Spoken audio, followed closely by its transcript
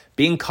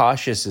being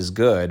cautious is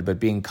good, but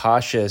being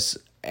cautious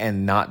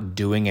and not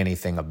doing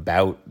anything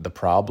about the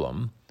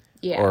problem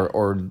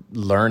or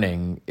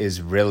learning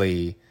is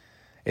really,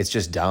 it's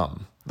just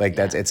dumb. Like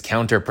it's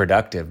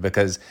counterproductive,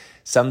 because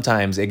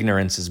sometimes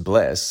ignorance is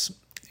bliss,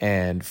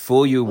 and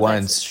fool you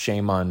once,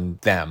 shame on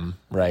them,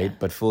 right?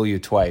 But fool you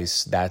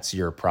twice, that's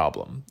your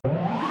problem.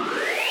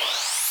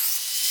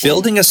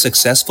 Building a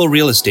successful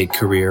real estate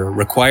career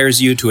requires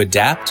you to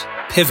adapt,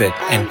 pivot,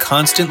 and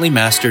constantly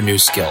master new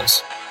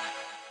skills.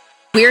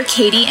 We're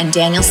Katie and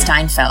Daniel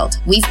Steinfeld.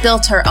 We've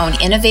built our own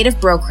innovative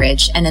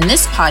brokerage, and in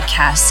this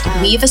podcast,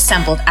 we've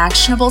assembled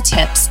actionable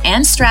tips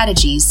and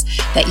strategies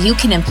that you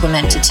can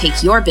implement to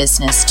take your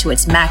business to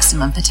its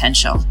maximum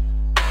potential.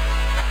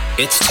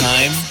 It's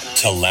time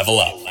to level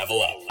up.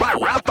 Level up.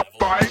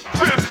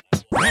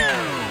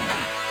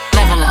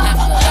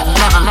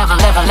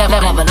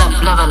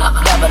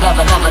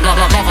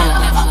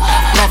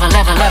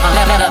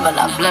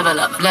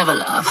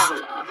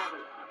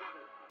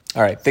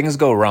 All right, things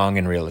go wrong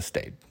in real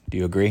estate. Do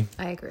you agree?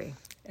 I agree.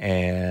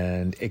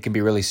 And it can be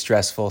really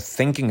stressful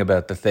thinking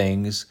about the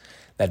things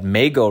that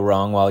may go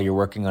wrong while you're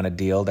working on a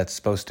deal that's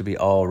supposed to be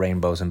all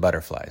rainbows and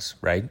butterflies,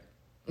 right?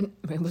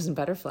 Rainbows and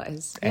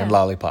butterflies. And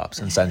lollipops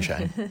and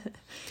sunshine.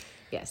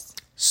 Yes.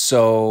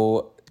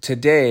 So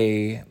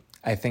today,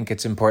 I think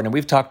it's important, and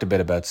we've talked a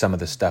bit about some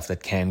of the stuff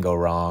that can go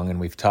wrong, and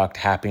we've talked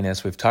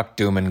happiness, we've talked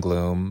doom and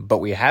gloom, but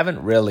we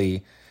haven't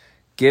really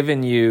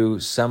given you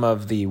some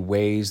of the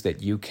ways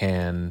that you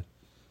can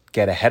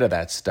get ahead of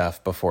that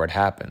stuff before it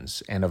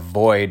happens and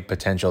avoid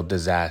potential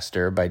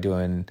disaster by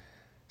doing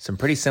some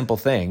pretty simple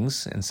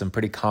things and some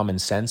pretty common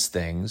sense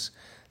things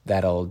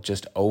that'll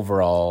just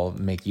overall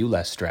make you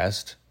less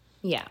stressed.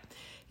 Yeah.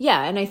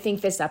 Yeah, and I think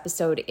this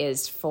episode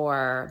is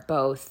for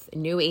both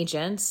new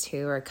agents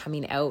who are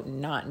coming out and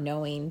not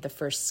knowing the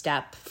first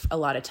step a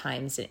lot of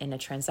times in a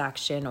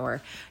transaction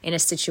or in a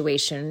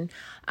situation,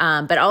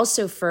 but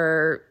also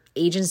for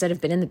agents that have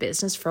been in the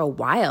business for a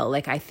while.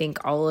 Like, I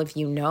think all of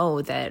you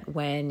know that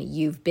when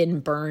you've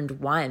been burned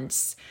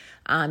once,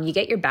 you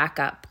get your back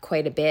up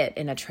quite a bit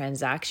in a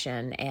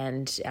transaction,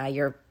 and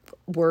you're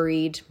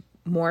worried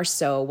more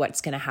so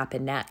what's going to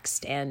happen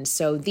next. And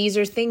so these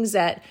are things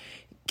that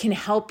can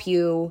help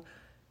you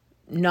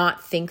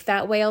not think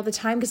that way all the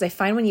time, because I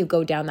find when you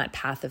go down that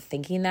path of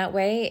thinking that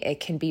way, it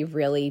can be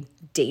really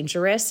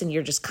dangerous, and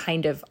you're just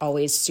kind of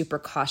always super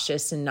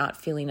cautious and not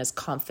feeling as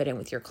confident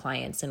with your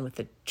clients and with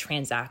the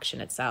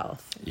transaction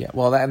itself. Yeah,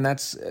 well, and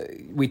that's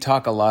we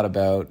talk a lot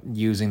about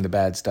using the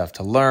bad stuff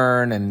to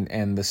learn,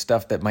 and the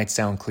stuff that might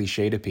sound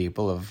cliche to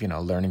people of,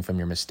 learning from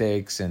your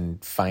mistakes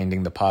and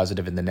finding the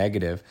positive and the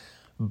negative.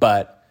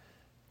 But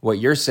what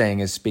you're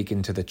saying is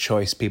speaking to the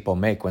choice people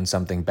make when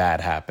something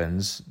bad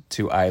happens,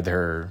 to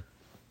either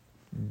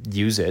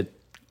use it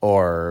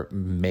or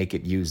make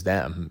it use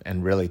them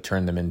and really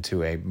turn them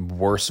into a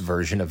worse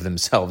version of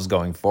themselves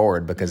going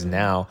forward. Because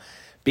now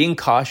being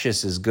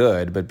cautious is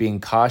good, but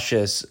being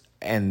cautious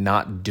and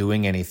not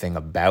doing anything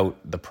about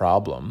the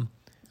problem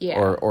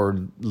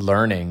or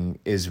learning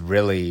is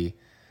really,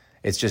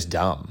 it's just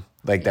dumb.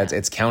 Like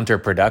it's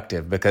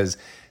counterproductive, because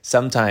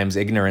sometimes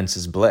ignorance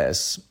is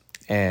bliss,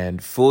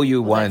 and fool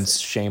you once,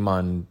 shame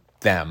on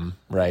them,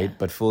 right? Yeah.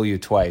 But fool you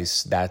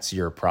twice, that's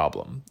your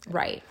problem.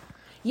 Right.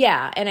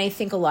 Yeah, and I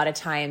think a lot of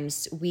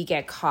times we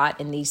get caught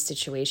in these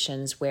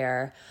situations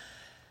where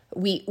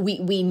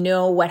we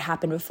know what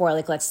happened before.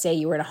 Like, let's say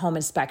you were in a home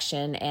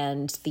inspection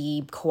and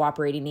the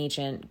cooperating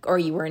agent, or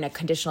you were in a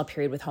conditional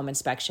period with home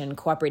inspection,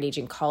 cooperating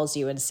agent calls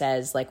you and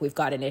says, like, we've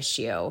got an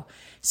issue.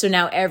 So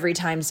now every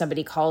time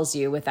somebody calls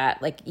you with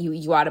that, like,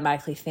 you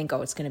automatically think,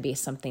 oh, it's going to be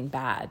something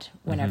bad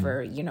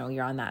whenever,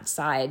 you're on that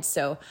side.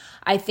 So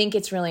I think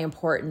it's really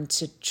important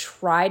to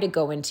try to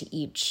go into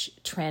each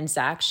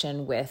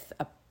transaction with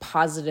a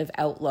positive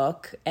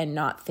outlook and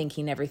not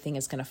thinking everything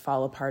is going to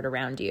fall apart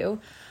around you.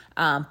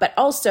 But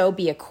also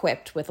be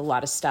equipped with a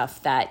lot of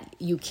stuff that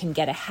you can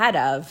get ahead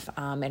of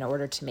in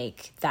order to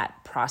make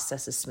that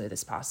process as smooth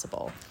as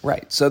possible.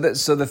 Right. So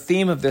the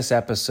theme of this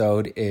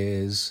episode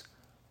is,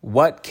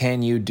 what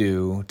can you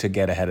do to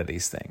get ahead of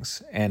these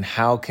things? And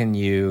how can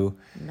you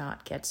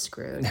not get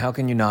screwed? How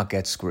can you not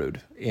get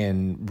screwed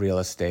in real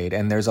estate?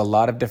 And there's a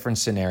lot of different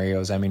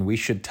scenarios. I mean, we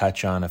should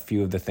touch on a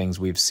few of the things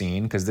we've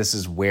seen, because this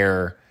is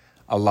where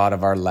a lot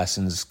of our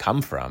lessons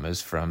come from,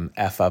 is from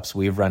F-ups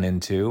we've run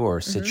into, or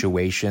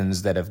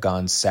situations that have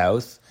gone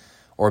south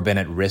or been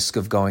at risk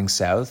of going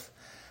south.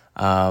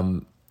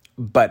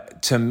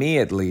 But to me,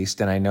 at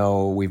least, and I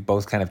know we've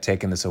both kind of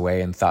taken this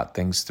away and thought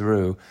things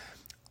through,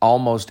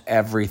 almost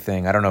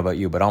everything, I don't know about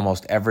you, but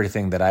almost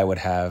everything that I would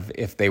have,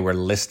 if they were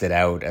listed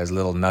out as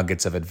little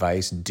nuggets of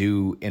advice,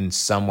 do in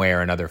some way or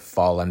another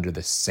fall under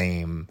the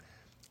same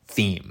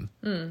theme,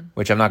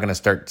 which I'm not going to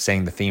start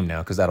saying the theme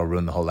now, because that'll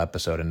ruin the whole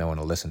episode and no one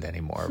will listen to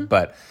anymore.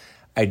 But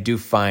I do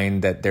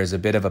find that there's a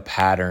bit of a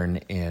pattern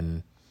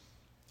in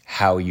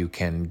how you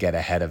can get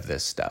ahead of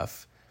this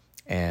stuff.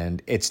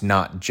 And it's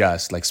not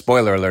just, like,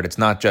 spoiler alert, it's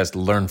not just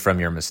learn from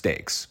your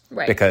mistakes.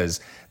 Right. Because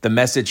the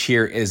message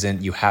here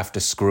isn't you have to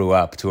screw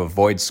up to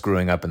avoid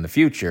screwing up in the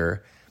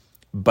future.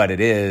 but it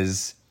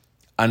is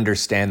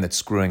understand that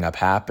screwing up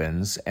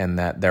happens and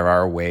that there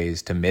are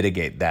ways to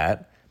mitigate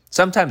that.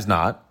 Sometimes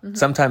not.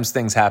 Sometimes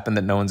things happen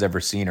that no one's ever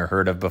seen or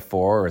heard of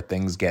before, or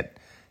things get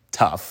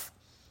tough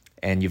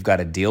and you've got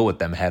to deal with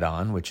them head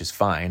on, which is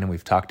fine. And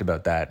we've talked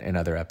about that in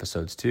other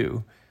episodes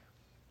too.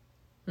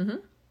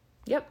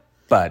 Yep.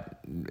 But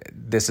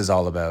this is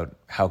all about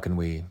how can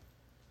we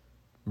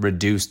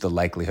reduce the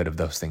likelihood of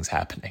those things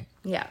happening.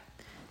 Yeah.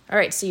 All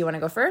right. So you want to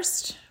go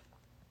first?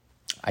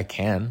 I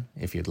can,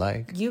 if you'd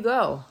like. You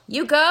go.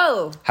 You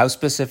go. How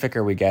specific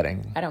are we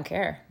getting? I don't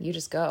care. You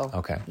just go.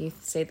 Okay. You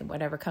say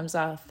whatever comes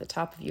off the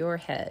top of your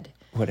head.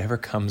 Whatever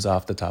comes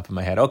off the top of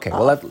my head. Okay,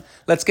 well,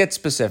 let's get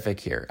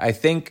specific here. I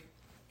think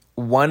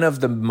one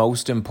of the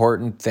most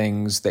important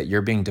things that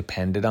you're being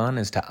dependent on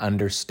is to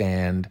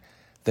understand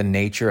the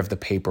nature of the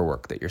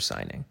paperwork that you're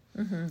signing.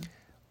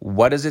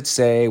 What does it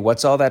say?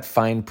 What's all that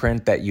fine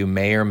print that you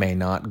may or may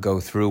not go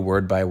through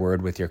word by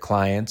word with your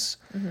clients?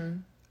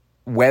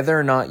 Whether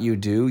or not you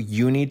do,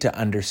 you need to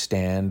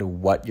understand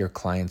what your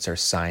clients are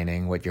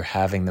signing, what you're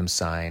having them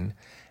sign,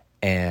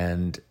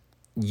 and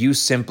you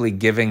simply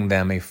giving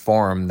them a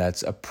form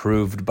that's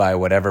approved by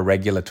whatever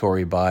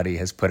regulatory body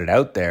has put it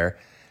out there,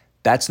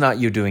 that's not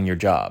you doing your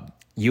job.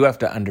 You have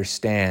to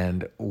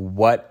understand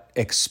what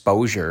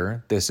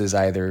exposure this is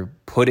either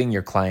putting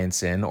your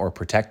clients in or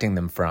protecting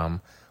them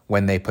from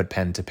when they put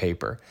pen to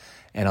paper.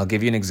 And I'll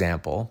give you an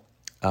example.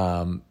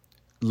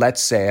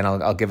 Let's say, and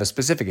I'll give a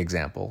specific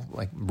example,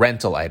 like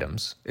rental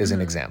items is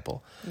an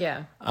example.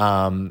 Yeah.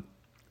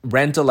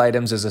 Rental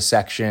items is a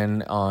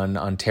section on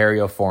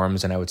Ontario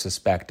forms, and I would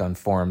suspect on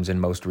forms in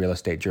most real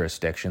estate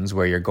jurisdictions,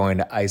 where you're going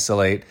to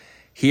isolate,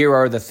 here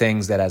are the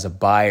things that as a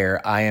buyer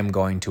I am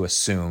going to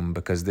assume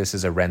because this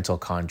is a rental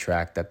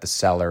contract that the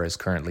seller is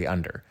currently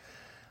under.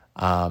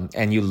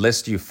 And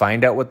you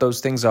find out what those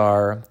things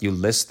are, you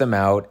list them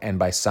out, and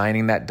by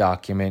signing that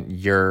document,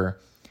 you're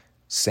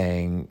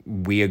saying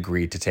we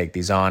agree to take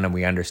these on and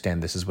we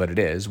understand this is what it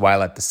is,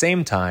 while at the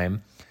same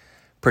time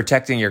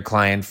protecting your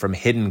client from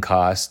hidden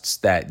costs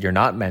that you're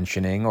not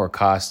mentioning or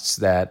costs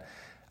that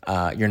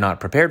you're not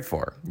prepared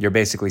for. You're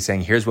basically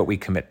saying, here's what we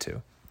commit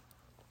to.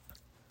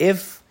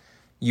 If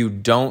you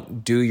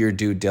don't do your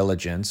due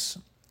diligence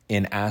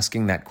in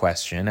asking that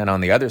question, and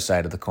on the other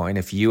side of the coin,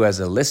 if you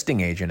as a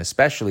listing agent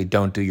especially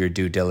don't do your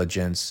due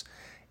diligence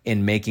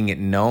in making it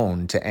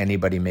known to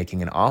anybody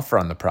making an offer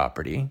on the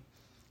property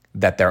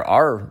that there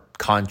are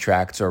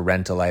contracts or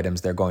rental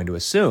items they're going to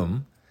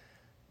assume,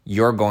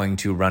 you're going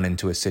to run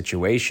into a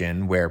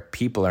situation where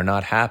people are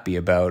not happy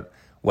about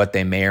what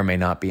they may or may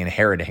not be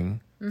inheriting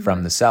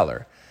from the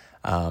seller.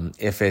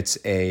 If it's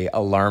a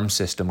alarm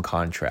system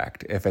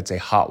contract, if it's a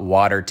hot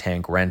water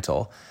tank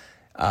rental,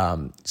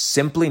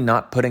 simply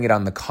not putting it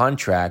on the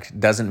contract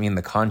doesn't mean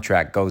the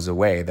contract goes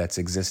away that's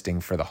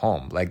existing for the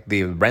home. Like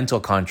the rental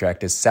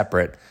contract is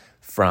separate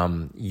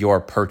from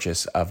your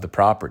purchase of the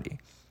property.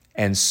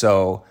 And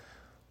so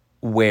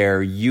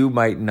where you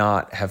might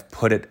not have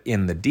put it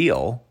in the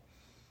deal,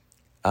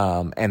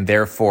 and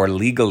therefore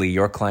legally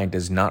your client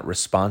is not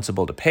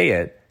responsible to pay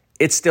it,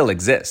 it still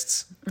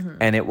exists.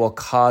 And it will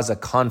cause a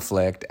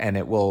conflict, and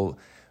it will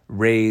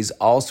raise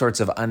all sorts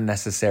of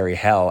unnecessary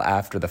hell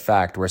after the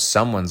fact where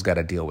someone's got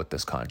to deal with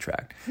this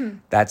contract.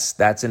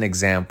 That's an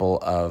example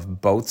of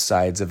both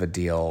sides of a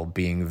deal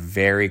being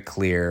very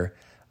clear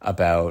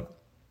about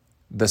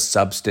the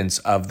substance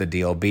of the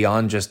deal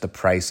beyond just the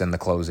price and the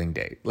closing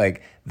date.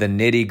 Like the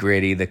nitty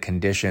gritty, the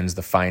conditions,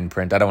 the fine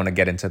print. I don't want to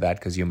get into that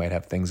because you might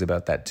have things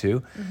about that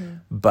too.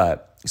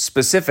 But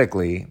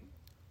specifically,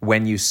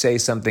 when you say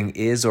something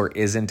is or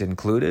isn't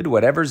included,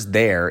 whatever's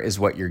there is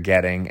what you're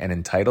getting and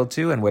entitled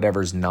to, and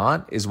whatever's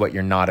not is what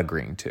you're not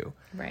agreeing to.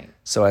 Right.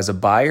 So as a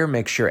buyer,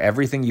 make sure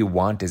everything you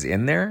want is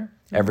in there,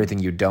 everything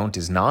you don't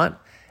is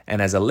not.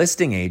 And as a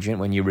listing agent,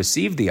 when you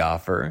receive the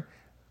offer,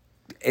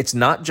 it's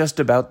not just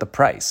about the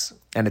price,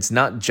 and it's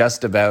not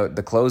just about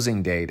the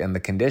closing date and the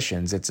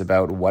conditions. It's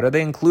about what are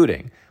they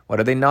including? What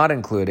are they not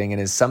including?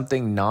 And is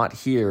something not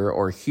here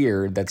or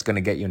here that's going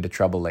to get you into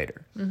trouble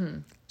later?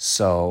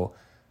 So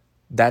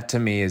that to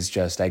me is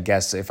just, I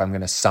guess if I'm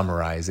going to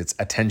summarize, it's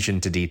attention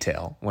to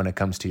detail when it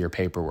comes to your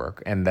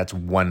paperwork. And that's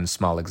one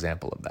small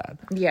example of that.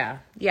 Yeah.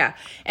 Yeah.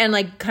 And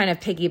like kind of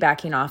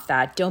piggybacking off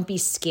that, don't be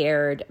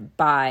scared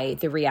by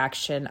the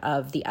reaction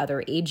of the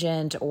other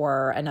agent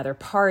or another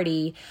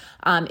party.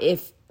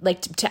 If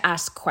like to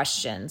ask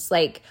questions,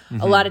 like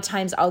a lot of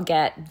times I'll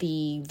get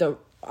the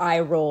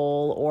eye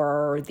roll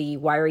or the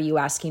why are you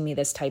asking me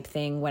this type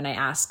thing when I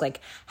ask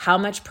like how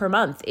much per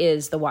month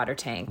is the water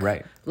tank,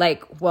 right?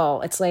 Like,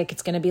 well, it's like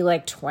it's going to be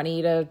like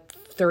 $20 to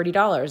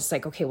 $30. It's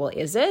like, okay, well,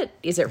 is it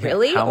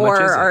really? Or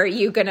are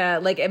you gonna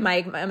like,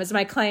 is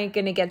my client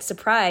gonna get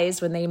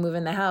surprised when they move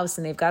in the house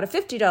and they've got a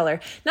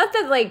 $50? Not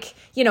that like,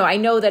 I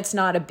know that's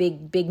not a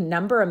big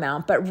number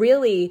amount, but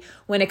really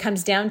when it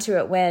comes down to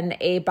it, when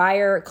a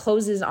buyer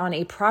closes on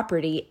a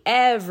property,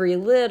 every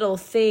little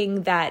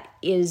thing that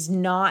is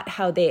not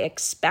how they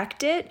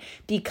expect it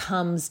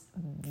becomes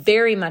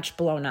very much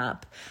blown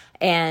up.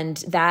 And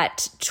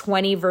that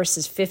 $20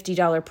 versus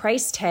 $50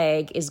 price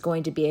tag is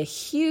going to be a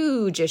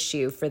huge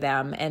issue for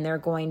them. And they're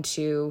going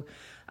to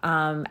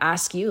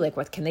ask you, like,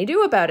 what can they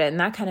do about it and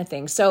that kind of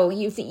thing. So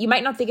you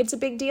might not think it's a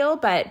big deal,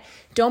 but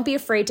don't be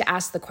afraid to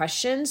ask the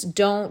questions.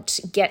 Don't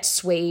get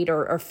swayed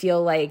or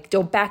feel like,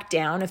 don't back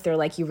down if they're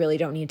like, you really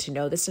don't need to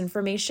know this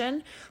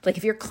information. Like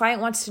if your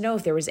client wants to know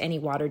if there was any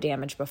water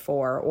damage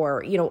before,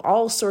 or,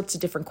 all sorts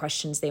of different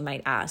questions they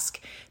might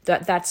ask,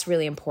 that's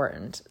really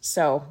important.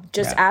 So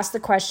just ask the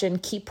question,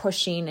 keep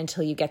pushing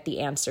until you get the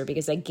answer,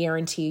 because I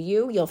guarantee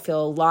you'll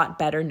feel a lot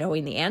better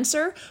knowing the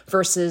answer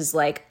versus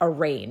like a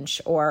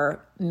range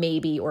or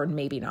maybe or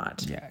maybe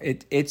not. Yeah,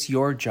 it's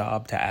your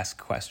job to ask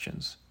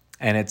questions,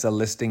 and it's a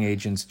listing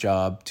agent's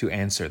job to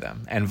answer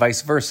them, and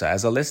vice versa.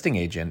 As a listing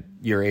agent,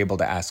 you're able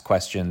to ask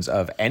questions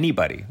of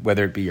anybody,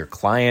 whether it be your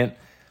client,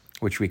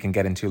 which we can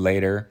get into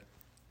later.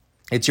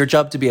 It's your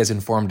job to be as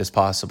informed as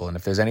possible, and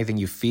if there's anything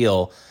you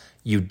feel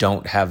you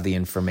don't have the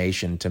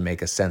information to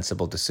make a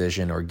sensible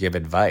decision or give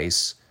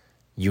advice,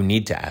 you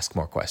need to ask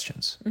more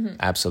questions. Mm-hmm.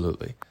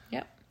 Absolutely.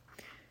 Yep.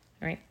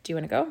 All right. Do you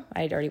want to go?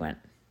 I already went.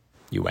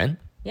 You went?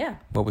 Yeah.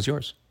 What was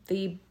yours?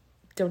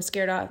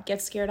 Don't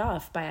get scared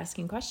off by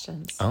asking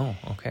questions. Oh,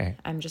 okay.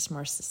 I'm just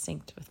more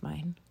succinct with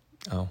mine.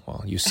 Oh,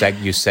 well, you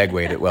segued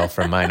it well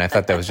from mine. I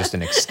thought that was just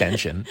an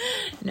extension.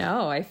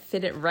 No, I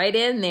fit it right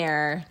in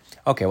there.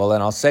 Okay, well,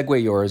 then I'll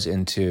segue yours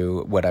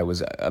into what I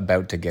was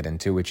about to get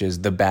into, which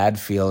is the bad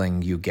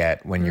feeling you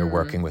get when you're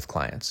working with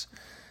clients.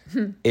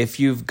 If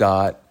you've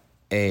got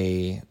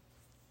an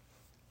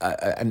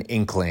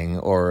inkling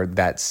or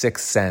that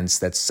sixth sense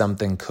that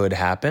something could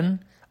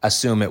happen,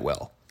 assume it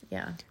will.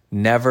 Yeah.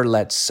 Never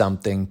let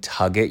something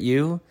tug at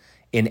you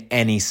in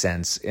any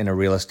sense in a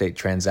real estate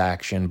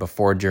transaction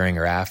before, during,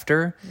 or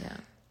after. Yeah.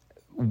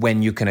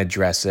 When you can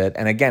address it.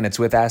 And again, it's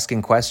with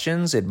asking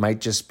questions. It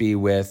might just be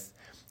with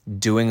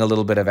doing a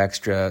little bit of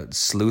extra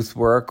sleuth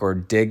work or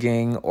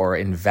digging or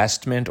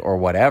investment or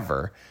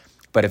whatever.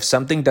 But if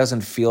something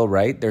doesn't feel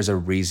right, there's a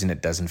reason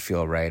it doesn't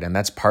feel right. And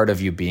that's part of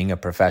you being a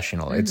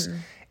professional. Mm-hmm.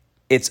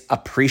 It's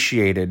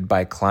appreciated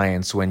by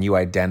clients when you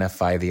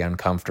identify the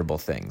uncomfortable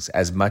things.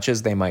 As much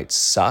as they might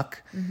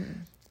suck,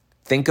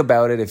 think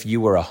about it. If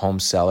you were a home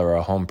seller or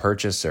a home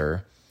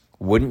purchaser,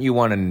 wouldn't you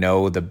want to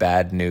know the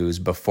bad news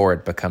before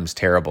it becomes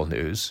terrible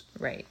news?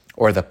 Right.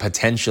 Or the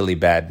potentially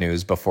bad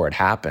news before it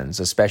happens,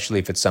 especially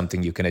if it's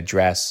something you can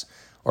address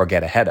or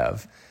get ahead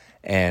of.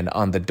 And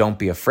on the don't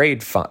be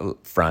afraid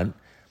front,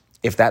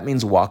 if that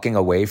means walking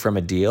away from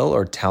a deal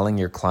or telling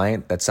your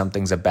client that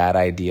something's a bad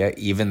idea,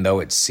 even though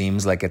it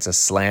seems like it's a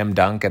slam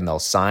dunk and they'll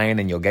sign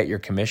and you'll get your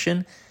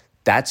commission,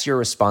 that's your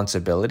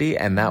responsibility.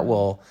 And that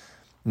will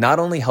not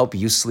only help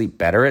you sleep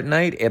better at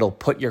night, it'll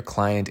put your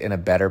client in a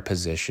better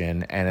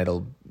position and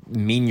it'll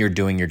mean you're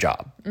doing your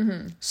job.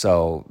 Mm-hmm.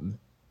 So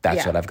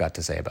that's what I've got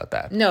to say about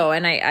that. No,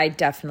 and I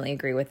definitely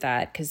agree with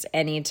that, because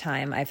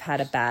anytime I've had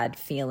a bad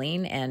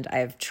feeling and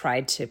I've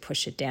tried to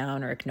push it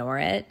down or ignore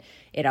it,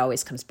 it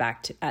always comes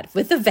back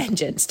with a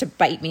vengeance to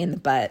bite me in the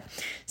butt.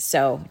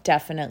 So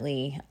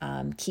definitely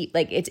keep,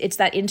 like, it's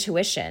that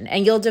intuition,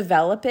 and you'll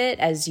develop it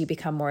as you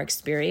become more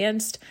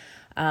experienced.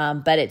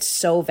 But it's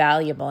so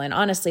valuable. And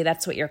honestly,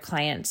 that's what your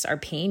clients are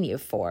paying you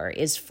for,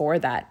 is for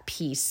that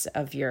piece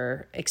of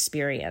your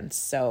experience.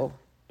 So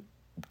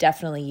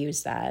definitely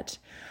use that.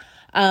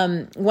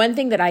 One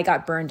thing that I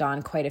got burned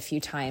on quite a few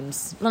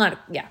times,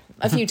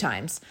 a few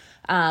times,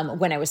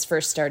 when I was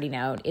first starting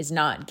out, is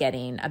not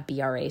getting a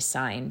BRA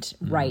signed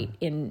right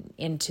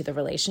into the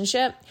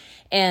relationship.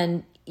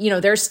 And,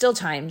 there's still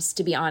times,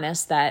 to be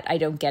honest, that I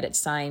don't get it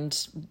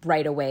signed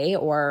right away,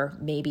 or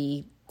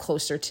maybe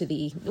closer to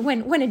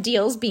when a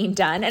deal's being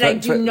done, and I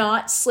do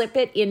not slip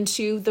it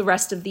into the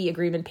rest of the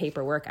agreement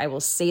paperwork. I will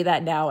say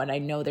that now, and I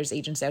know there's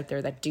agents out there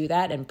that do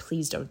that, and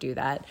please don't do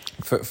that.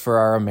 For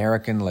our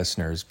American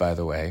listeners, by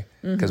the way,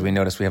 because we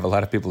notice we have a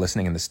lot of people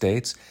listening in the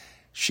States,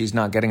 she's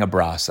not getting a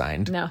BRA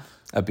signed. No.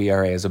 A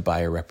BRA is a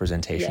buyer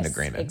representation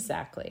agreement.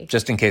 Exactly.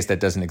 Just in case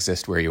that doesn't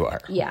exist where you are.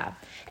 Yeah.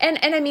 And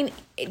I mean,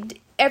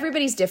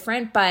 everybody's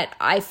different, but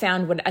I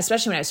found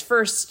especially when I was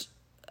first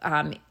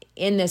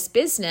in this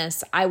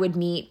business, I would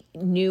meet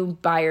new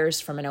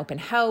buyers from an open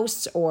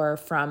house or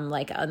from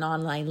like an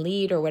online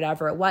lead or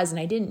whatever it was, and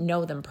I didn't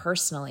know them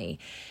personally.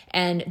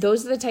 And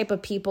those are the type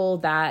of people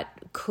that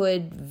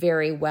could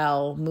very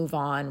well move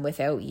on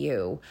without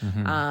you.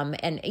 Mm-hmm.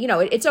 And,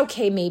 it's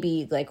okay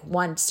maybe like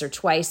once or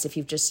twice if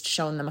you've just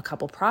shown them a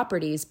couple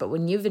properties, but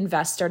when you've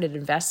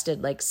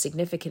invested like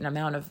significant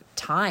amount of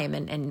time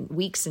and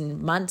weeks and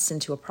months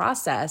into a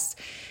process,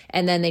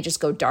 and then they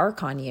just go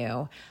dark on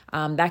you,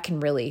 that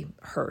can really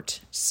hurt.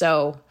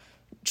 So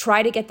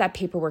try to get that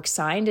paperwork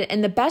signed.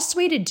 And the best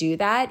way to do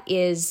that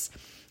is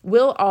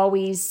we'll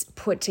always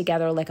put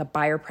together like a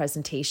buyer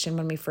presentation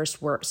when we first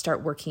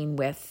start working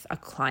with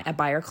a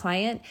buyer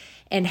client,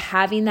 and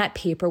having that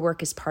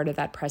paperwork as part of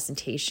that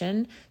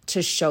presentation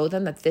to show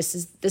them that this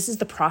is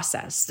the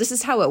process. This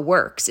is how it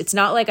works. It's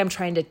not like I'm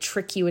trying to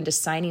trick you into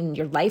signing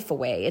your life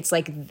away. It's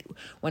like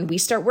when we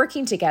start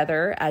working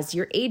together as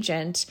your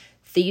agent,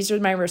 these are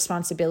my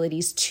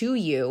responsibilities to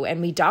you.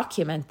 And we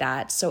document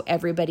that so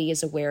everybody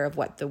is aware of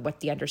what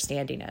the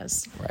understanding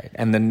is. Right.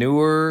 And the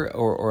newer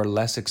or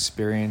less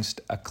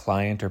experienced a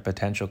client or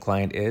potential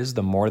client is,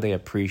 the more they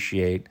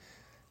appreciate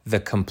the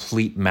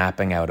complete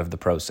mapping out of the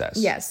process.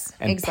 Yes,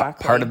 and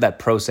exactly. Part of that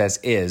process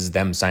is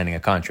them signing a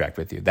contract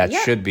with you. That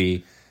should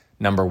be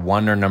number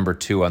 1 or number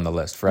 2 on the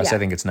list. For us, I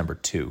think it's number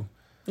 2.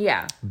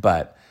 Yeah.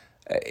 But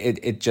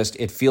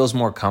it feels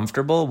more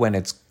comfortable when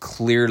it's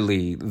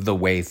clearly the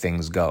way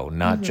things go,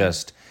 not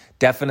just,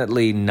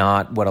 definitely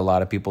not what a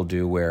lot of people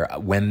do, where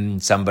when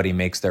somebody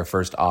makes their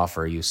first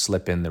offer, you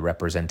slip in the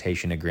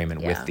representation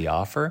agreement with the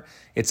offer.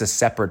 It's a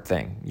separate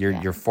thing.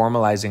 You're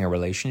formalizing a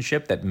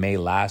relationship that may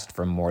last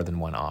for more than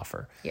one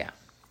offer. Yeah.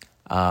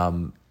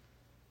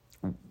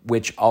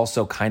 Which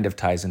also kind of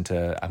ties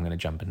into, I'm going to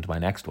jump into my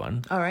next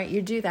one. All right,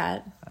 you do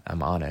that.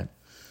 I'm on it.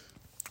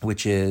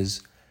 Which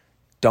is,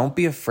 don't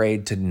be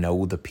afraid to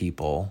know the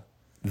people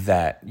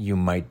that you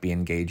might be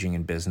engaging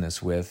in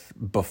business with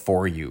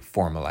before you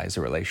formalize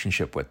a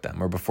relationship with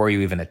them, or before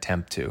you even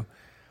attempt to.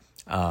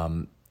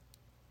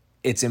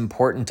 It's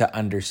important to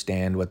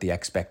understand what the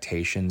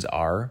expectations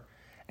are,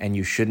 and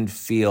you shouldn't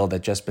feel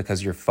that just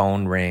because your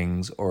phone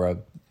rings or a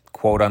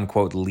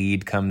quote-unquote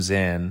lead comes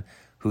in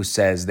who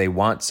says they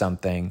want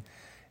something.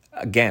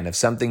 Again, if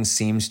something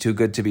seems too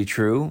good to be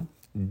true,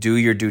 do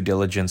your due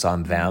diligence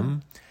on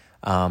them.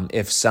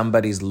 If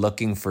somebody's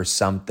looking for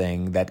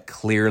something that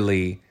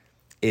clearly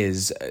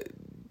is,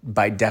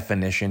 by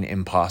definition,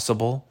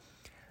 impossible,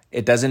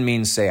 it doesn't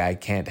mean say, I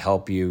can't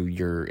help you,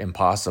 you're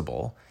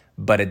impossible.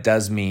 But it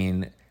does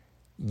mean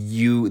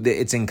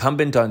it's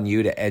incumbent on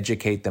you to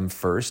educate them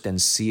first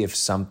and see if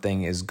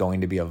something is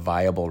going to be a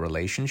viable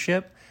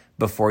relationship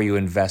before you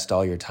invest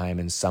all your time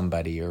in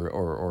somebody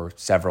or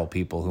several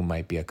people who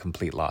might be a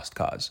complete lost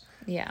cause.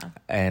 Yeah.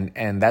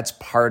 And that's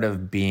part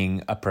of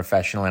being a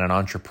professional and an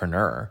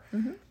entrepreneur,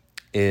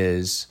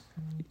 is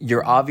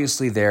you're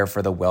obviously there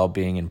for the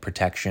well-being and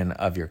protection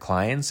of your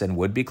clients and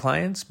would-be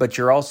clients, but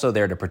you're also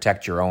there to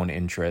protect your own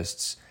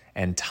interests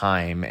and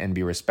time and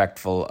be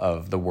respectful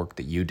of the work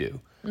that you do.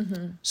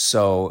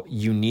 So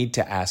you need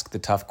to ask the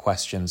tough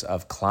questions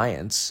of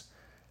clients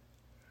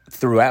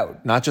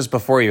throughout, not just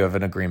before you have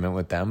an agreement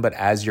with them, but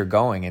as you're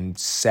going, and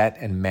set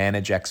and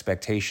manage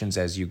expectations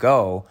as you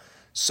go,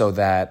 so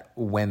that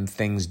when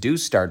things do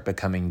start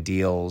becoming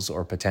deals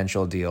or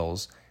potential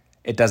deals,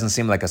 it doesn't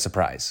seem like a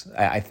surprise.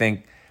 I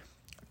think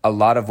a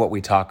lot of what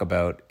we talk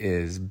about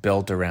is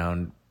built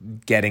around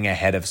getting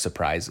ahead of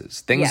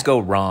surprises. Things go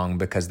wrong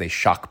because they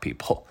shock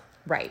people.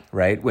 Right.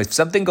 Right? If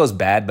something goes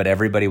bad, but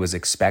everybody was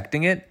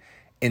expecting it,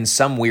 in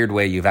some weird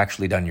way, you've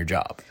actually done your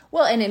job.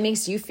 Well, and it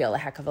makes you feel a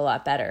heck of a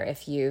lot better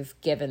if you've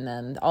given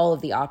them all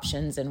of the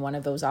options and one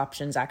of those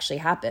options actually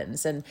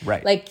happens. And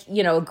like,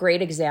 a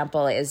great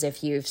example is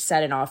if you've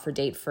set an offer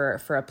date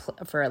for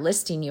a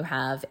listing you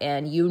have,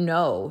 and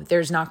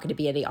there's not going to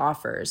be any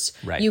offers.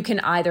 Right. You can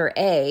either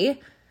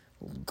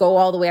go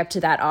all the way up to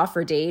that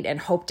offer date and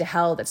hope to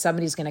hell that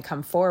somebody's going to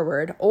come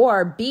forward,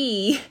 or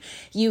B,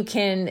 you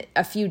can,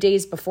 a few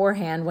days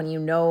beforehand, when you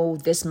know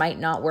this might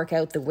not work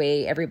out the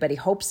way everybody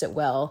hopes it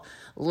will,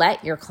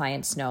 let your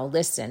clients know,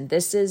 listen,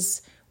 this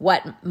is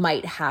what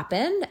might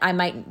happen.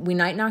 We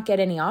might not get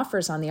any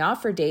offers on the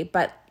offer date,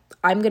 but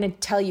I'm going to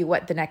tell you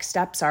what the next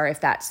steps are if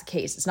that's the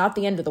case. It's not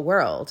the end of the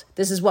world.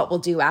 This is what we'll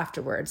do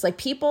afterwards.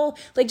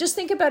 Just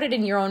think about it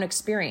in your own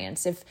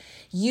experience. If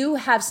you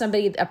have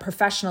a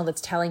professional that's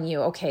telling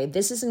you, okay,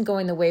 this isn't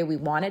going the way we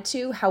want it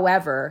to,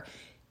 however,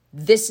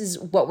 this is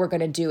what we're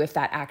going to do if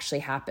that actually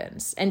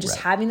happens. And just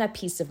having that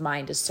peace of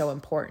mind is so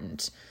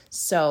important.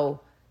 So,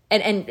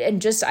 and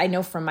just, I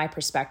know from my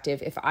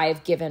perspective, if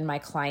I've given my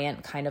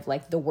client kind of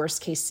like the worst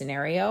case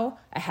scenario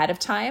ahead of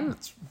time,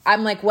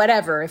 I'm like,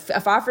 whatever,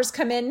 if offers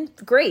come in,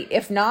 great.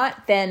 If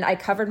not, then I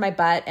covered my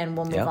butt and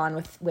we'll move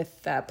on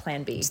with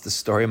plan B. It's the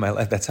story of my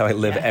life. That's how I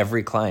live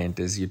every client.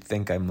 Is you'd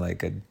think I'm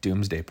like a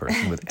doomsday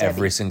person with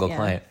every single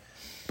client.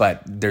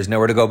 But there's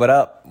nowhere to go but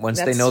up.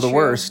 Once they know the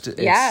worst,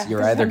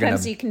 you're either going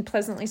to... you can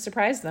pleasantly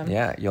surprise them.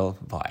 Yeah,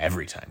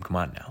 every time. Come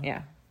on now.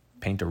 Yeah.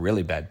 Paint a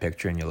really bad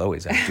picture and you'll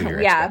always outdo your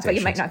expectations. But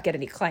you might not get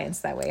any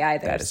clients that way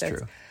either. That is true.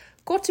 It's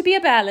got to be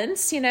a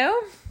balance,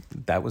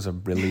 That was a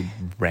really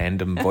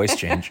random voice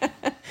change.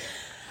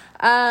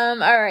 All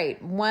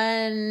right.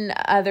 One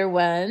other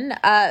one,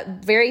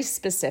 very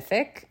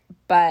specific,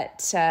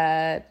 but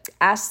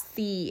ask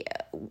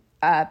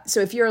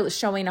so if you're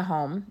showing a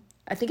home,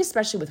 I think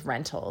especially with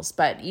rentals,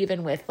 but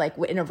even with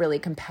in a really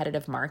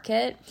competitive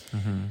market,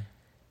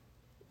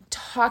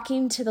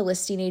 talking to the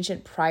listing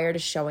agent prior to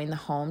showing the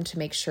home to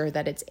make sure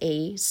that it's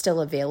A, still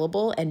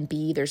available, and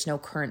B, there's no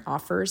current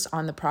offers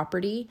on the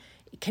property,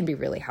 it can be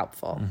really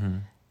helpful.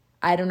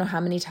 I don't know how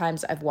many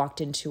times I've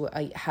walked into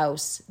a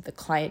house,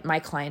 my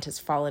client has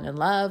fallen in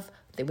love,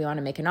 we want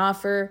to make an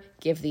offer,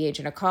 give the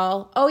agent a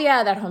call. Oh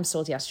yeah, that home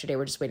sold yesterday.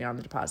 We're just waiting on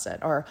the deposit.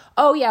 Or,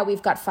 oh yeah,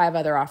 we've got 5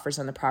 other offers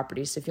on the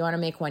property. So if you want to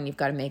make one, you've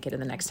got to make it in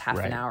the next half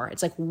an hour.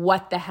 It's like,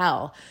 what the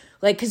hell?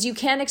 Because you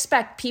can't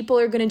expect people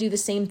are going to do the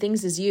same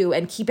things as you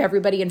and keep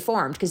everybody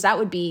informed, because that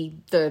would be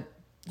the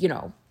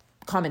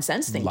common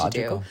sense thing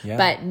Logical, to do. yeah.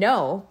 But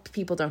no,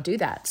 people don't do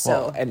that.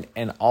 So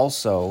and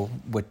also,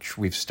 which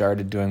we've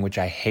started doing, which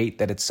I hate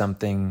that it's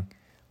something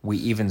we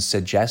even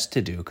suggest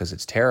to do because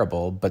it's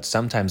terrible, but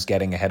sometimes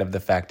getting ahead of the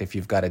fact if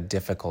you've got a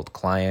difficult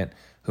client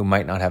who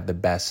might not have the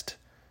best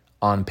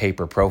on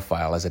paper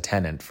profile as a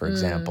tenant, for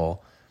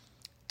example,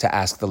 to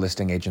ask the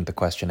listing agent the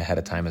question ahead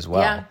of time as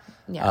well.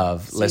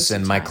 Of,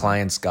 listen, my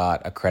client's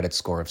got a credit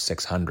score of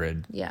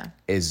 600.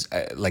 Is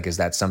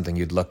that something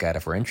you'd look at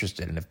if we're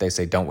interested? And if they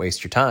say, don't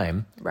waste your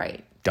time.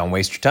 Right. Don't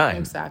waste your time.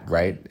 Exactly.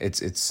 Right.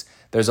 It's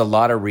there's a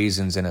lot of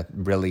reasons in a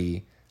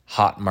really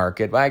hot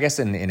market. Well, I guess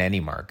in any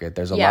market,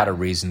 there's a lot of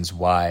reasons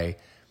why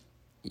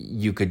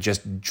you could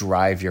just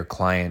drive your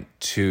client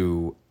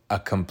to a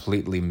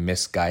completely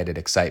misguided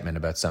excitement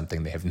about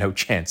something they have no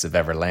chance of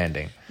ever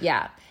landing.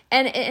 Yeah.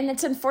 And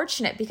it's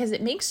unfortunate because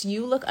it makes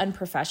you look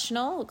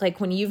unprofessional. Like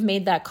when you've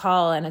made that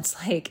call and it's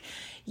like,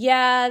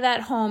 yeah,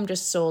 that home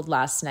just sold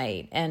last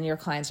night. And your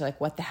clients are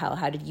like, what the hell?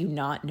 How did you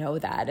not know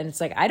that? And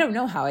it's like, I don't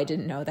know how I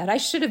didn't know that. I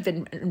should have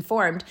been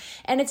informed.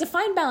 And it's a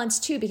fine balance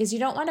too, because you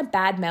don't want to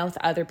badmouth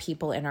other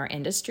people in our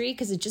industry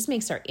because it just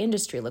makes our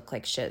industry look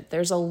like shit.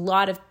 There's a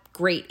lot of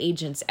great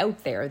agents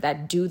out there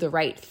that do the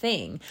right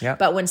thing. Yeah.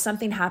 But when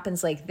something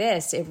happens like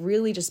this, it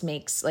really just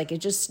makes it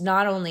just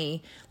not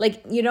only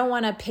you don't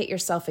want to pit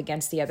yourself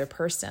against the other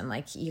person.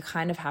 Like you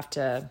kind of have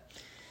to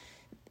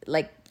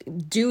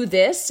do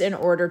this in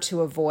order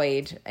to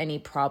avoid any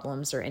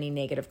problems or any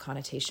negative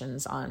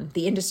connotations on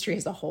the industry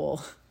as a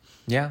whole.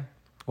 Yeah.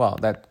 Well,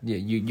 that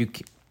you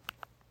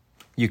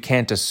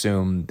can't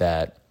assume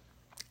that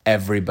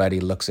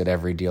everybody looks at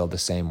every deal the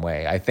same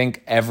way. I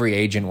think every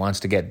agent wants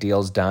to get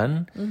deals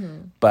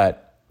done,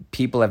 but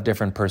people have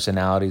different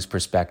personalities,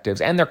 perspectives,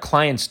 and their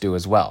clients do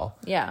as well.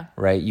 Yeah.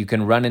 Right? You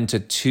can run into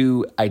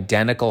two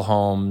identical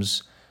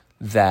homes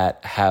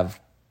that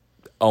have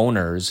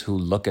owners who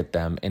look at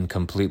them in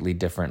completely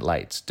different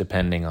lights,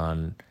 depending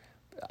on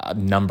a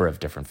number of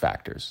different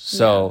factors.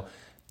 So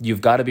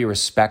you've got to be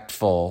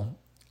respectful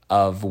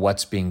of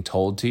what's being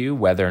told to you,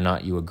 whether or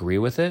not you agree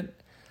with it.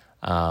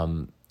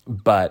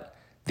 But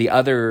the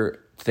other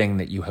thing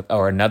that you have,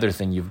 or another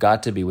thing you've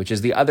got to be, which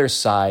is the other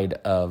side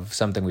of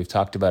something we've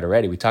talked about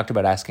already. We talked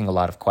about asking a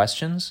lot of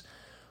questions.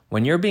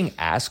 When you're being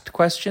asked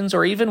questions,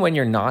 or even when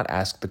you're not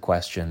asked the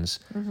questions,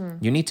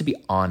 you need to be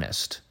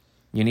honest.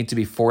 You need to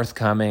be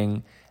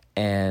forthcoming.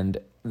 And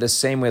the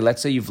same way,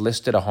 let's say you've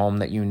listed a home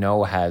that you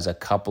know has a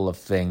couple of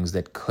things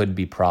that could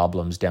be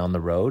problems down the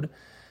road.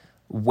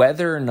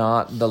 Whether or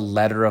not the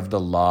letter of the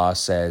law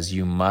says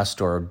you must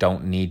or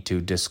don't need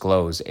to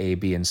disclose A,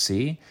 B, and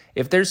C,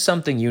 if there's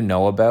something you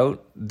know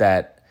about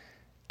that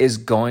is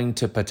going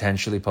to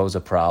potentially pose a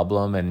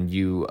problem and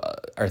you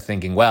are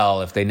thinking,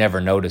 well, if they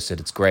never notice it,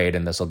 it's great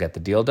and this will get the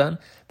deal done,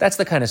 that's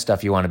the kind of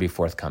stuff you want to be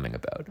forthcoming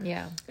about.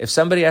 Yeah. If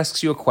somebody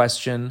asks you a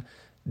question,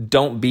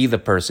 don't be the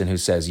person who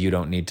says you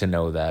don't need to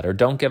know that, or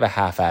don't give a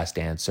half-assed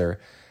answer.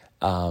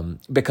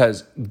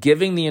 Because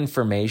giving the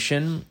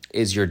information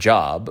is your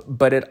job,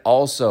 but it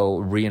also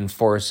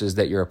reinforces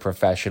that you're a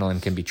professional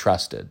and can be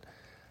trusted.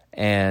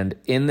 And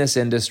in this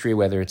industry,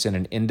 whether it's in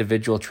an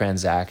individual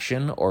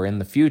transaction or in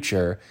the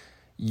future,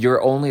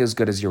 you're only as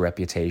good as your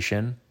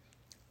reputation,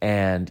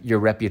 and your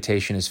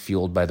reputation is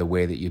fueled by the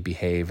way that you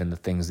behave and the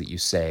things that you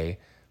say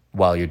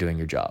while you're doing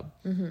your job.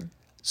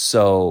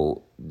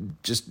 So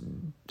just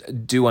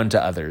do unto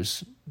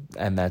others.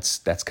 And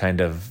that's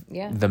kind of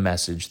the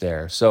message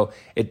there. So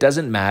it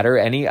doesn't matter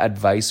any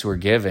advice we're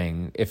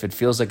giving. If it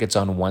feels like it's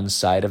on one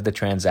side of the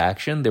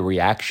transaction, the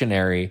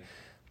reactionary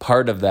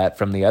part of that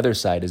from the other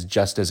side is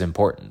just as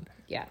important.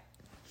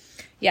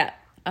 Yeah,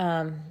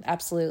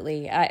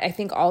 absolutely. I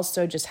think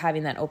also just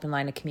having that open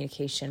line of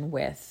communication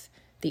with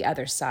the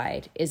other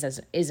side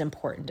is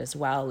important as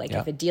well. Like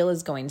if a deal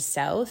is going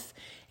south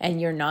and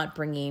you're not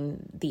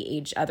bringing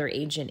the other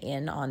agent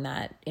in on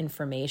that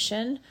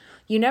information,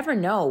 you never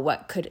know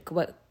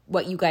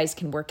what you guys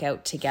can work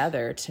out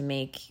together to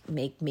make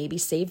maybe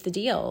save the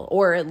deal,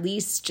 or at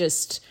least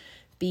just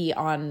be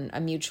on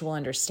a mutual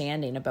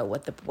understanding about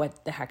what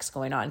the heck's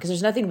going on. Because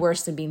there's nothing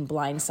worse than being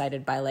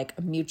blindsided by like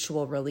a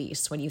mutual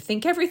release when you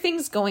think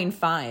everything's going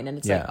fine and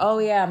it's like, oh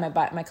yeah,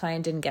 my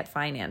client didn't get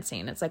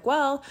financing. It's like,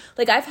 well,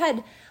 like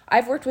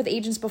I've worked with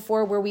agents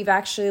before where we've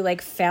actually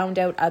like found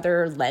out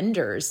other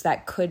lenders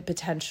that could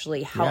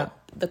potentially help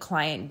the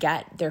client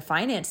get their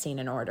financing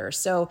in order.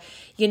 So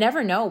you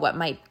never know what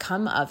might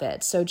come of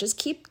it. So just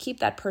keep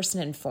that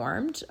person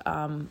informed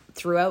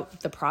throughout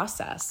the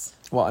process.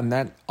 Well, and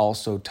that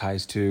also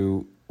ties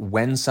to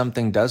when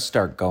something does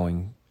start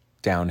going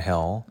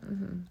downhill,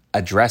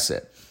 address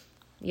it.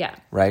 Yeah.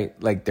 Right?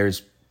 Like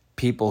there's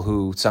people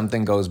who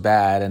something goes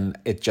bad and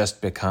it just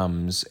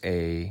becomes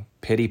a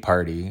pity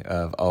party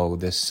of, oh,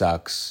 this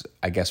sucks.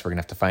 I guess we're going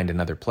to have to find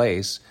another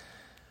place.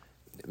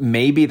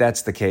 Maybe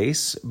that's the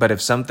case, but if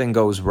something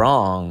goes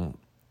wrong,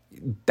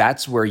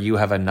 that's where you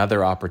have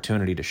another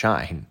opportunity to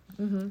shine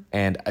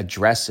and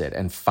address it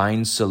and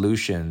find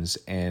solutions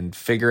and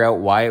figure out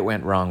why it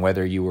went wrong,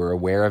 whether you were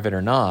aware of it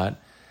or not,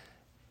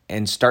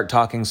 and start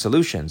talking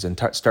solutions and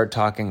start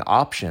talking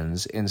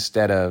options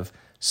instead of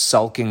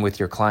sulking with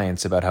your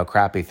clients about how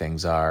crappy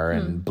things are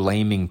and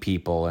blaming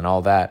people and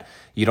all that.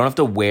 You don't have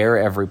to wear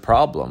every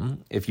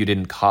problem if you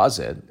didn't cause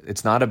it.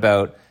 It's not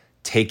about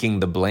taking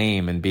the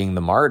blame and being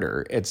the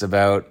martyr. It's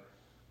about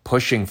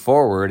pushing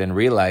forward and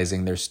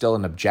realizing there's still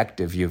an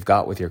objective you've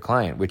got with your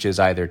client, which is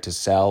either to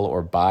sell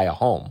or buy a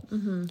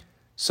home.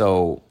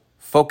 So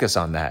focus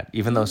on that.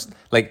 Even though,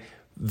 like,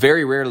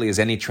 very rarely is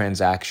any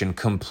transaction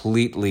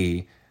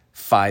completely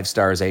 5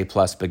 stars, A+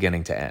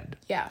 beginning to end.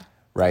 Yeah.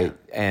 Right?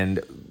 Yeah. And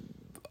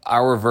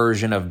our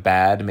version of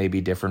bad may be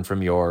different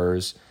from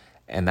yours,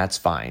 and that's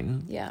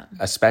fine. Yeah.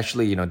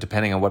 Especially, you know,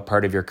 depending on what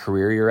part of your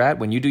career you're at.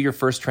 When you do your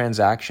first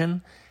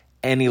transaction,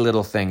 any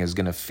little thing is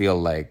going to feel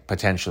like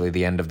potentially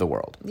the end of the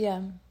world.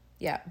 Yeah.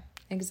 Yeah.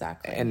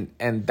 Exactly.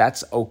 And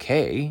that's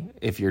okay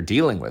if you're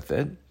dealing with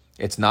it.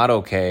 It's not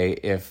okay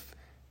if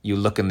you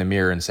look in the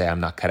mirror and say,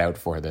 I'm not cut out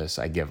for this,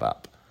 I give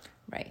up.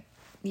 Right.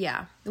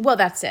 Yeah. Well,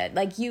 that's it.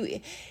 Like,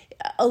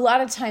 a lot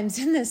of times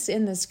in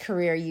this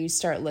career, you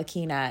start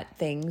looking at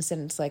things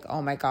and it's like,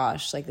 oh my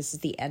gosh, like this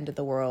is the end of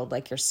the world.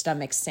 Like your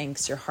stomach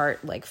sinks, your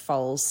heart like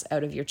falls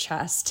out of your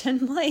chest,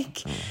 and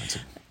like,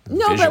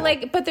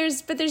 but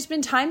there's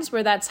been times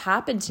where that's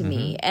happened to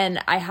me, and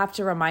I have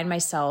to remind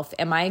myself,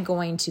 am I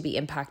going to be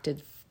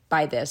impacted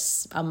by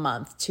this a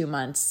month, 2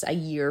 months, a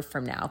year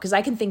from now? Because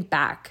I can think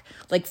back,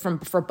 like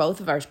for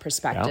both of our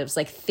perspectives,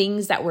 like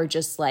things that were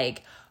just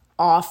like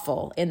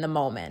awful in the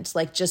moment,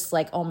 like just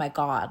like, oh my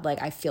God,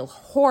 like I feel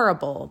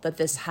horrible that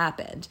this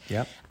happened.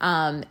 Yep.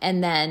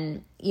 And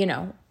then, you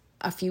know,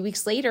 a few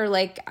weeks later,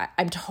 like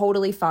I'm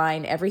totally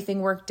fine.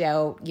 Everything worked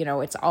out, you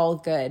know, it's all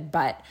good,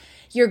 but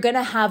you're going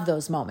to have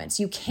those moments.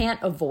 You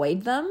can't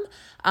avoid them.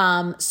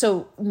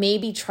 So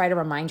maybe try to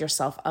remind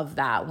yourself of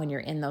that when you're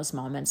in those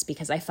moments,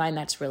 because I find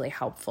that's really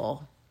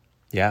helpful.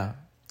 Yeah.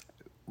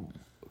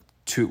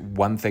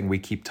 One thing we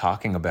keep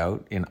talking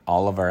about in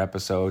all of our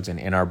episodes and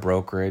in our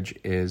brokerage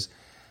is,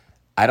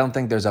 I don't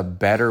think there's a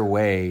better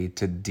way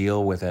to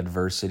deal with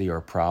adversity or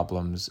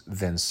problems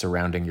than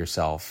surrounding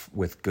yourself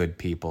with good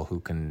people who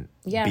can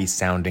be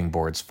sounding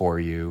boards for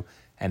you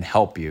and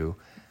help you.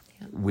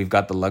 Yeah. We've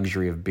got the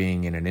luxury of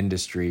being in an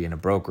industry, in a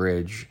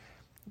brokerage,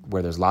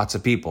 where there's lots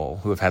of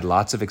people who have had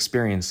lots of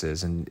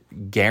experiences, and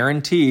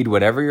guaranteed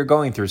whatever you're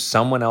going through,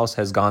 someone else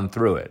has gone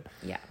through it.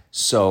 Yeah.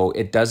 So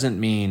it doesn't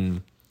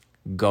mean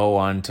go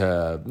on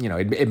to, you know,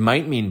 it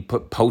might mean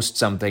post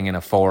something in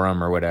a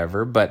forum or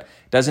whatever, but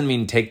it doesn't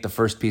mean take the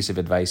first piece of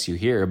advice you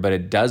hear, but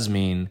it does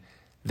mean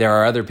there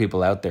are other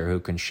people out there who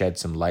can shed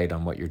some light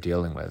on what you're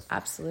dealing with.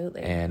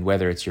 Absolutely. And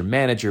whether it's your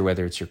manager,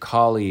 whether it's your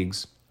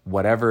colleagues,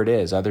 whatever it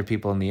is, other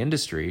people in the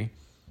industry,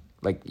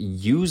 like,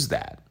 use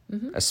that,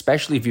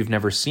 especially if you've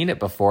never seen it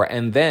before.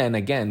 And then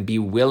again, be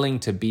willing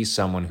to be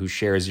someone who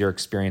shares your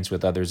experience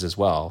with others as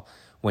well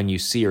when you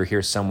see or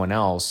hear someone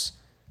else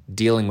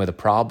dealing with a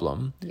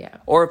problem. Yeah.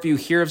 Or if you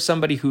hear of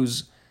somebody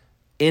who's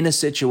in a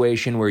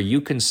situation where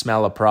you can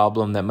smell a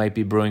problem that might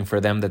be brewing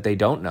for them that they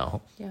don't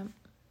know. Yeah.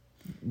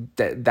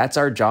 That's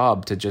our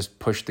job, to just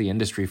push the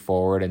industry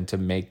forward and to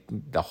make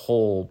the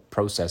whole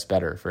process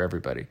better for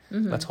everybody.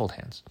 Let's hold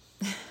hands.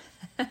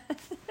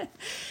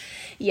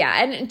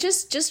 Yeah, and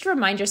just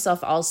remind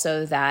yourself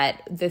also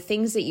that the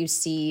things that you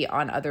see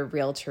on other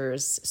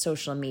realtors'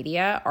 social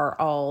media are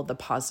all the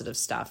positive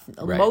stuff.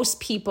 Right. Most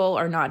people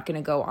are not going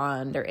to go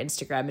on their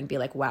Instagram and be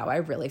like, wow, I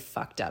really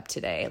fucked up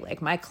today.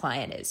 Like, my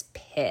client is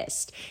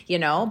pissed, you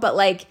know? But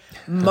like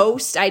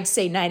most, I'd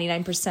say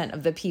 99%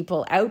 of the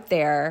people out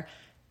there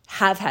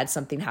have had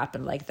something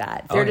happen like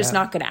that. They're just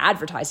not going to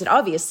advertise it,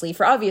 obviously,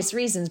 for obvious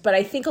reasons. But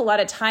I think a lot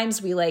of times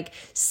we like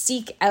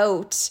seek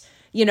out,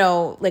 you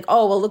know, like,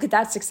 oh, well, look at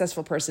that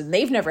successful person.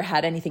 They've never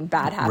had anything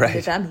bad happen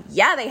to them.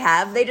 Yeah, they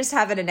have. They just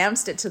haven't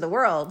announced it to the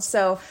world.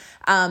 So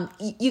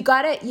you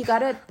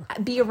gotta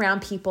be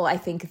around people, I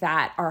think,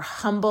 that are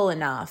humble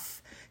enough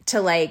to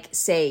like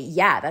say,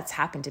 yeah, that's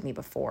happened to me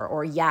before,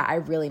 or yeah, I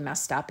really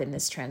messed up in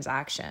this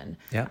transaction.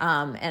 Yeah.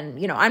 And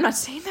you know, I'm not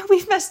saying that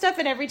we've messed up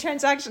in every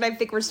transaction. I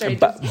think we're starting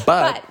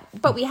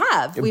but we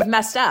have. We've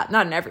messed up,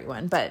 not in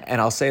everyone, but.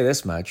 And I'll say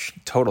this much,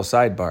 total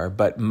sidebar,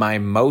 but my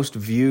most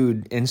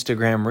viewed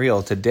Instagram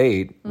reel to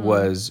date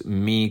was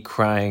me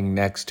crying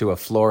next to a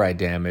floor I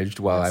damaged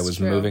while I was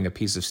moving a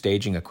piece of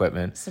staging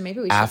equipment. So maybe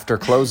we after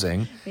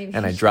closing,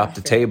 and I dropped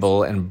the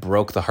table and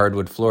broke the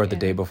hardwood floor the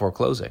day before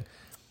closing.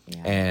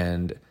 Yeah.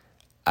 And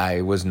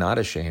I was not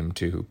ashamed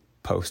to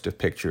post a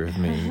picture of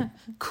me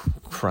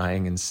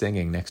crying and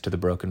singing next to the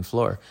broken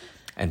floor.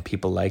 And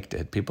people liked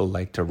it. People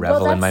like to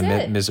revel in my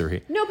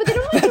misery. No, but they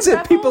don't like that's to it.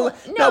 revel.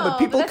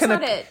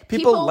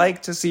 People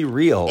like to see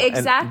real.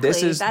 Exactly. And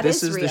this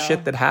is real. The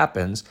shit that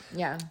happens.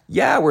 Yeah.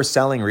 Yeah, we're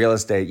selling real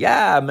estate.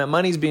 Yeah,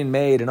 money's being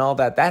made and all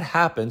that. That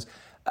happens.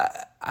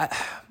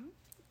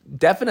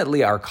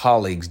 Definitely our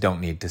colleagues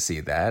don't need to see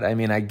that. I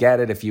mean, I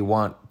get it if you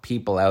want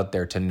people out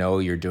there to know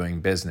you're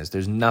doing business.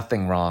 There's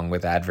nothing wrong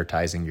with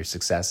advertising your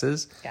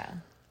successes. Yeah.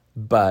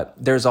 But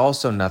there's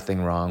also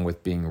nothing wrong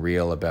with being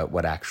real about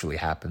what actually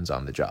happens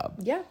on the job.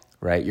 Yeah.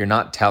 Right? You're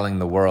not telling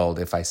the world,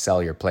 if I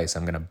sell your place,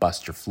 I'm going to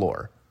bust your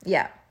floor.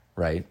 Yeah.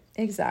 Right?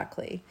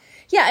 Exactly.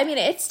 Yeah, I mean,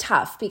 it's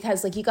tough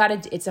because like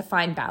it's a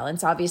fine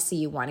balance. Obviously,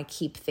 you want to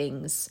keep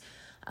things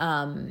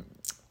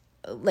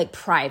like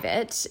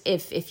private.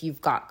 If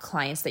you've got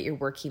clients that you're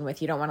working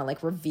with, you don't want to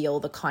like reveal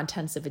the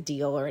contents of a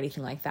deal or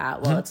anything like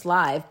that while it's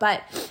live,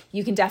 but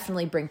you can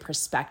definitely bring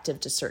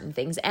perspective to certain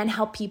things and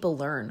help people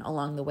learn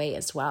along the way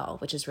as well,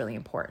 which is really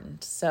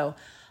important. So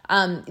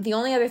the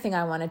only other thing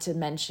I wanted to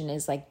mention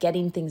is like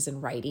getting things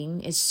in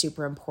writing is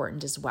super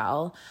important as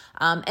well.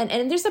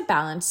 And there's a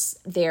balance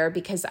there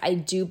because I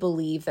do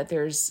believe that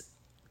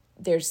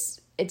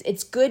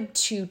it's good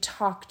to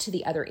talk to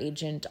the other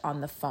agent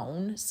on the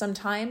phone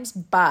sometimes,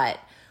 but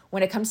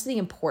when it comes to the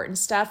important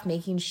stuff,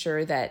 making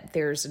sure that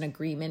there's an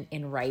agreement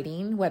in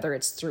writing, whether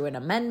it's through an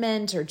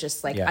amendment or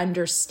just like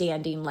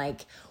understanding,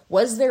 like,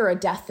 was there a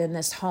death in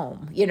this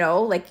home? You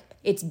know, like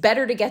it's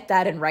better to get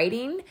that in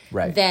writing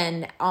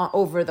than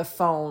over the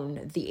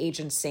phone, the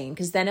agent saying,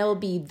 because then it'll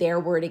be their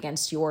word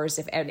against yours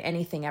if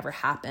anything ever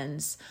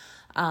happens.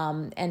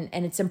 And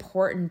it's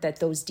important that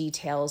those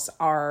details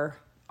are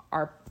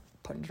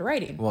put into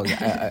writing. Well,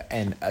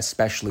 and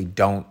especially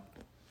don't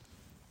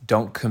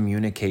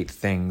communicate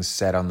things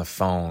said on the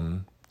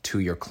phone to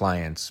your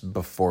clients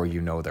before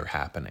you know they're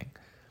happening.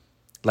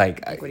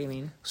 Like what do you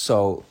mean?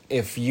 So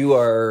if you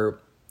are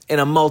in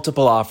a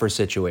multiple offer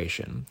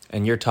situation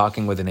and you're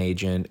talking with an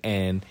agent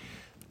and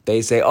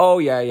they say, oh,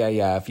 yeah,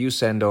 if you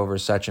send over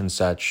such and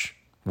such,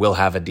 we'll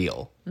have a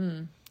deal.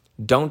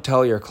 Don't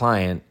tell your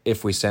client,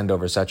 if we send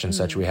over such and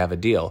such, we have a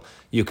deal.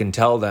 You can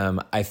tell them,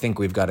 I think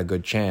we've got a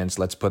good chance.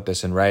 Let's put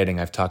this in writing.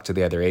 I've talked to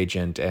the other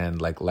agent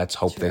and like, let's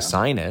hope they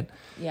sign it.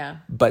 Yeah.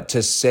 But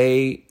to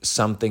say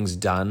something's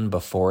done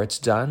before it's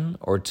done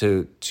or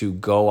to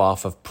go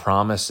off of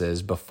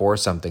promises before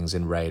something's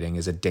in writing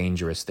is a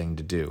dangerous thing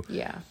to do.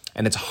 Yeah.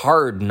 And it's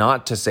hard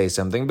not to say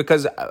something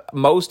because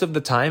most of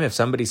the time, if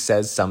somebody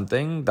says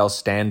something, they'll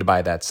stand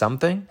by that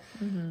something.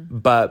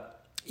 But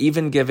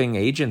even giving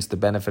agents the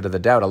benefit of the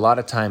doubt, a lot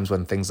of times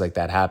when things like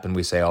that happen,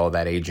 we say, oh,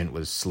 that agent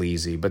was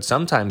sleazy. But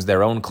sometimes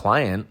their own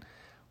client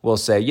will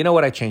say, you know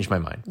what, I changed my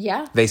mind.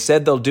 Yeah. They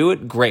said they'll do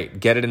it. Great.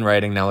 Get it in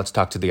writing. Now let's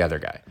talk to the other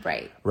guy.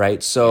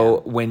 Right.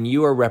 So when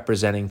you are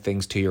representing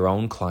things to your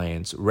own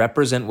clients,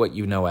 represent what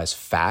you know as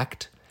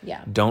fact.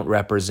 Yeah. Don't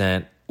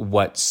represent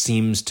what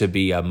seems to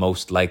be a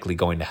most likely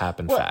going to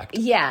happen fact.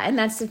 Yeah, and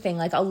that's the thing.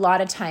 Like a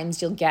lot of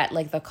times you'll get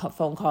like the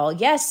phone call,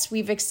 yes,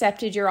 we've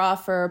accepted your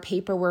offer.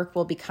 Paperwork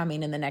will be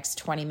coming in the next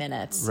 20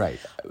 minutes. Right.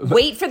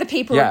 Wait for the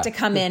paperwork to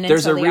come in.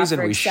 There's until a reason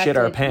the offer we accepted. shit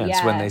our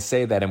pants when they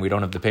say that and we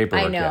don't have the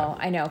paperwork yet.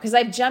 I know. Because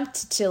I've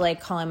jumped to like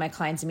calling my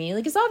clients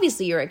immediately because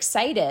obviously you're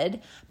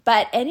excited,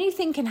 but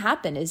anything can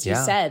happen, as you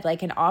said.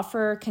 Like an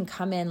offer can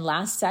come in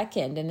last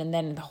second and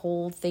then the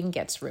whole thing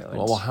gets ruined.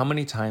 Well, how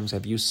many times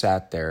have you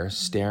sat there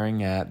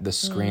staring at the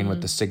screen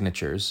with the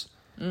signatures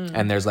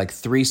and there's like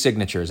 3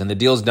 signatures and the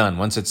deal's done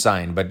once it's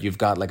signed, but you've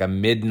got like a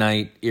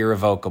midnight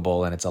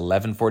irrevocable and it's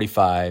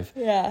 11:45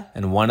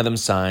 and one of them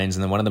signs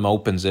and then one of them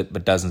opens it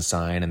but doesn't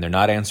sign and they're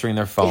not answering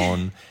their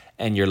phone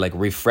and you're like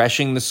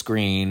refreshing the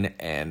screen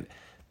and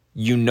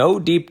you know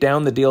deep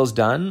down the deal's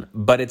done,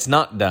 but it's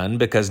not done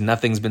because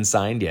nothing's been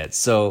signed yet.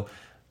 So,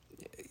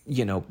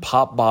 you know,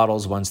 pop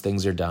bottles once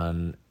things are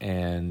done.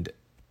 And,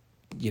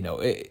 you know,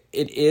 it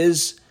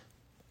is,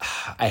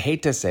 I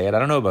hate to say it, I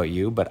don't know about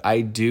you, but I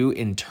do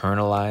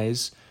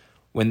internalize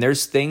when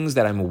there's things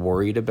that I'm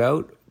worried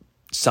about.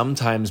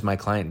 Sometimes my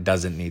client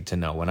doesn't need to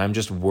know when I'm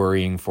just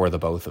worrying for the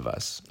both of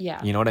us.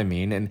 Yeah. You know what I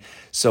mean? And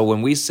so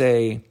when we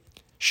say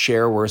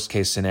share worst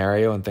case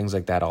scenario and things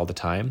like that all the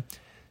time,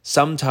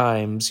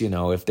 sometimes, you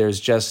know, if there's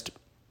just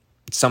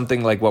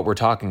something like what we're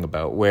talking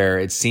about where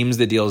it seems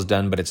the deal's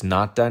done, but it's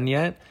not done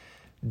yet,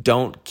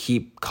 don't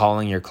keep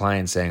calling your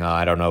client saying, oh,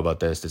 I don't know about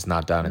this. It's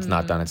not done. It's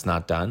not done. It's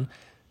not done.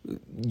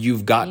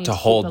 You've got to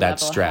hold that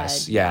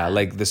stress. Yeah.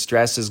 Like the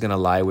stress is going to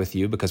lie with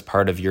you because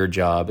part of your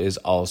job is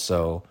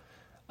also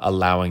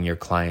allowing your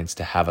clients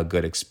to have a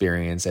good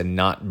experience and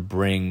not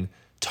bring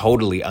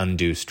totally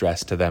undue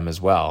stress to them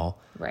as well.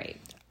 Right.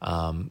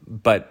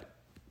 But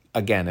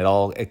again,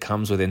 it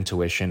comes with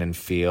intuition and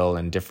feel,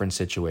 and different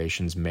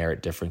situations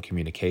merit different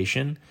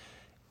communication.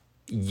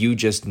 You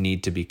just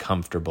need to be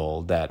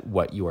comfortable that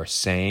what you are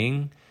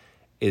saying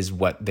is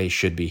what they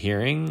should be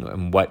hearing,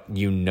 and what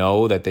you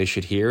know that they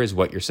should hear is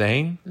what you're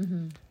saying,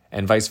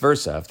 and vice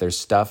versa. If there's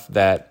stuff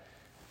that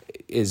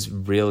is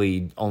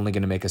really only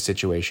going to make a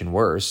situation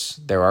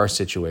worse, there are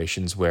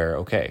situations where,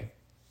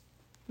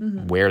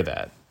 wear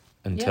that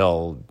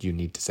until you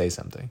need to say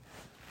something.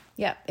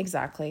 Yeah,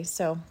 exactly.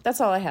 So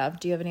that's all I have.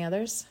 Do you have any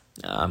others?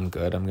 I'm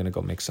good. I'm going to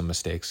go make some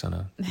mistakes on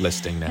a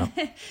listing now.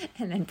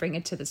 And then bring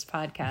it to this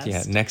podcast.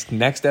 Yeah,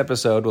 next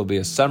episode will be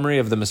a summary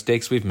of the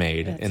mistakes we've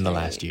made in the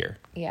last year.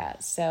 Yeah,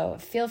 so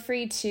feel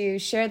free to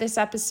share this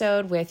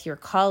episode with your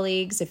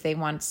colleagues if they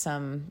want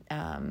some,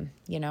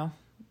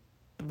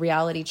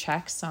 reality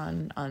checks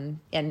on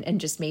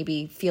and just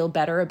maybe feel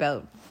better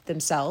about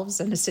themselves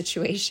in a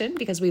situation,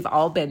 because we've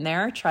all been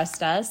there.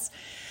 Trust us.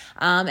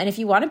 And if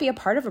you want to be a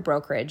part of a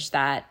brokerage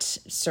that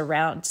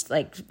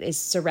is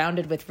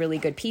surrounded with really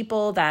good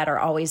people that are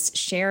always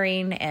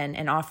sharing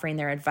and offering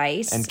their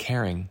advice. And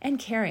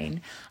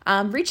caring.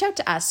 Reach out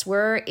to us.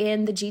 We're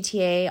in the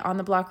GTA, On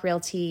the Block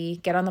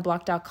Realty,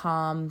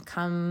 getontheblock.com.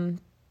 Come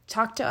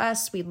talk to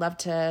us. We'd love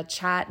to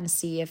chat and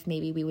see if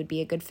maybe we would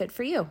be a good fit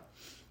for you.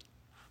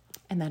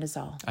 And that is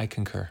all. I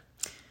concur.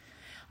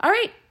 All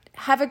right.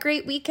 Have a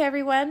great week,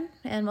 everyone.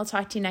 And we'll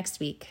talk to you next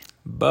week.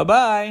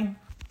 Bye-bye.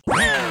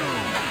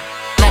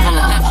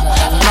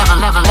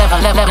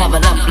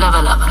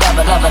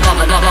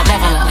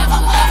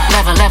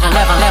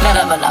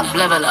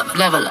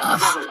 Level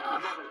up.